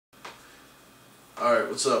Alright,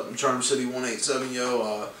 what's up? I'm Charm City 187,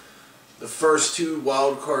 yo. The first two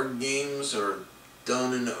wild card games are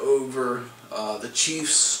done and over. The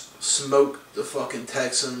Chiefs smoked the fucking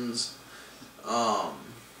Texans. Yeah,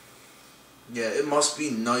 it must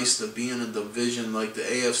be nice to be in a division like the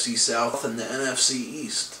AFC South and the NFC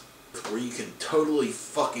East, where you can totally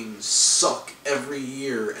fucking suck every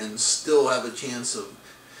year and still have a chance of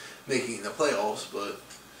making the playoffs. But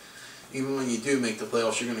even when you do make the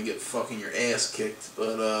playoffs, you're gonna get fucking your ass kicked.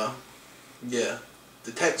 But yeah,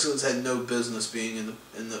 the Texans had no business being in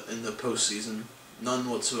the postseason, none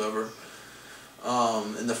whatsoever.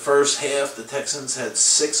 In the first half, the Texans had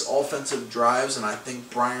 6 offensive drives, and I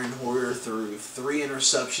think Brian Hoyer threw 3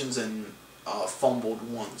 interceptions and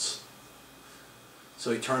fumbled once.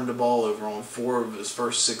 So he turned the ball over on 4 of his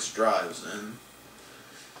first 6 drives, and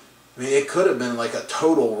I mean, it could have been like a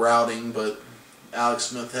total routing, but Alex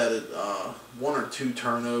Smith had 1 or 2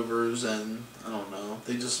 turnovers, and I don't know.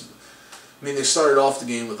 They started off the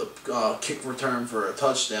game with a kick return for a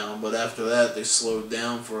touchdown, but after that they slowed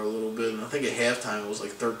down for a little bit, and I think at halftime it was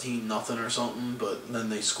like 13-0 or something, but then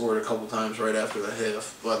they scored a couple times right after the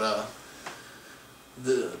half. But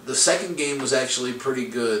the second game was actually pretty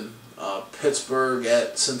good. Pittsburgh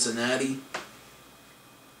at Cincinnati.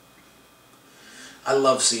 I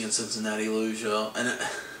love seeing Cincinnati lose, yo. And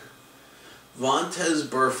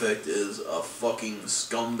Burfict is a fucking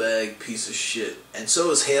scumbag piece of shit. And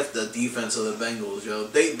so is half the defense of the Bengals, yo.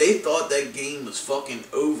 They thought that game was fucking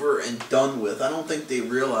over and done with. I don't think they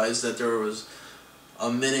realized that there was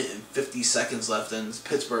a minute and 50 seconds left, and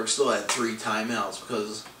Pittsburgh still had 3 timeouts,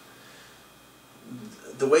 because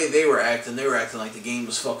the way they were acting like the game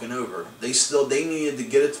was fucking over. They needed to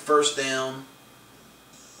get it first down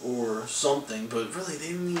or something, but really they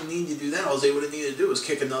didn't even need to do that. All they would have needed to do was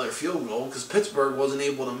kick another field goal, because Pittsburgh wasn't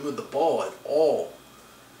able to move the ball at all.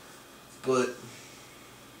 But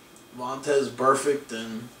Burfict,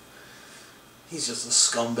 and he's just a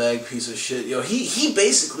scumbag piece of shit. Yo, he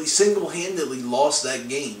basically single-handedly lost that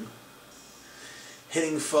game,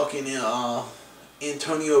 hitting fucking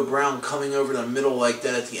Antonio Brown coming over the middle like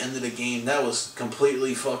that at the end of the game. That was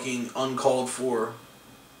completely fucking uncalled for,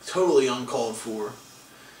 totally uncalled for.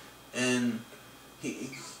 And he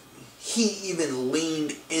even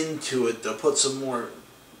leaned into it to put some more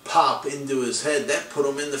pop into his head. That put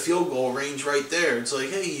him in the field goal range right there. It's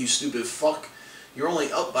like, hey, you stupid fuck, you're only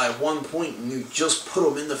up by 1 point and you just put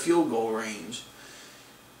him in the field goal range.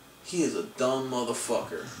 He is a dumb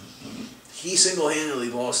motherfucker. He single-handedly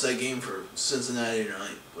lost that game for Cincinnati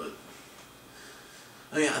tonight. But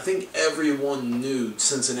I mean, I think everyone knew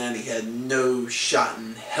Cincinnati had no shot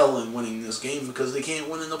in hell in winning this game, because they can't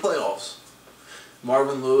win in the playoffs.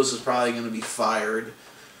 Marvin Lewis is probably going to be fired.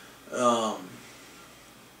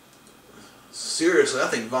 Seriously, I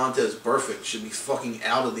think Burfict should be fucking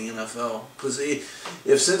out of the NFL. Because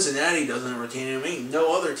if Cincinnati doesn't retain him, ain't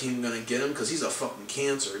no other team going to get him, because he's a fucking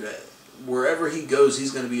cancer. That wherever he goes,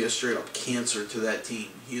 he's going to be a straight-up cancer to that team.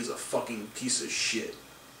 He is a fucking piece of shit.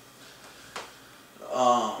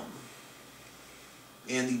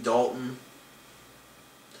 Andy Dalton.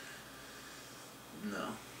 No.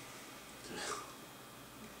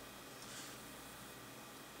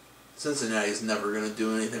 Cincinnati's never gonna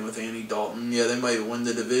do anything with Andy Dalton. Yeah, they might win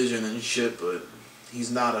the division and shit, but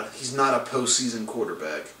he's not a postseason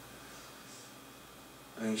quarterback.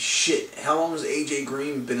 I mean, shit. How long has AJ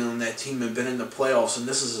Green been on that team and been in the playoffs? And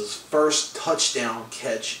this is his first touchdown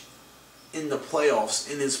catch in the playoffs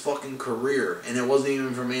in his fucking career, and it wasn't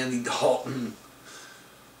even from Andy Dalton.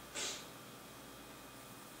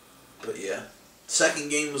 But yeah, second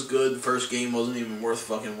game was good. First game wasn't even worth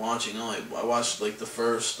fucking watching. I watched like the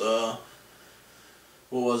first what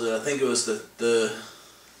was it? I think it was the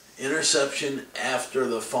interception after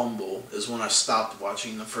the fumble is when I stopped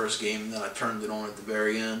watching the first game, and then I turned it on at the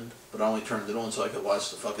very end. But I only turned it on so I could watch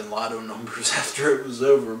the fucking lotto numbers after it was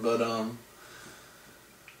over. But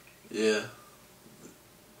yeah.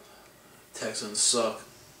 Texans suck.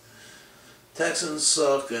 Texans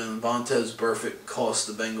suck, and Burfict cost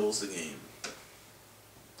the Bengals the game.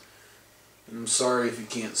 And I'm sorry if you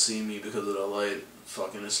can't see me because of the light.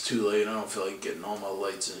 Fucking, it's too late. I don't feel like getting all my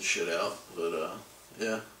lights and shit out. But,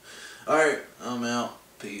 yeah. Alright, I'm out.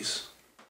 Peace.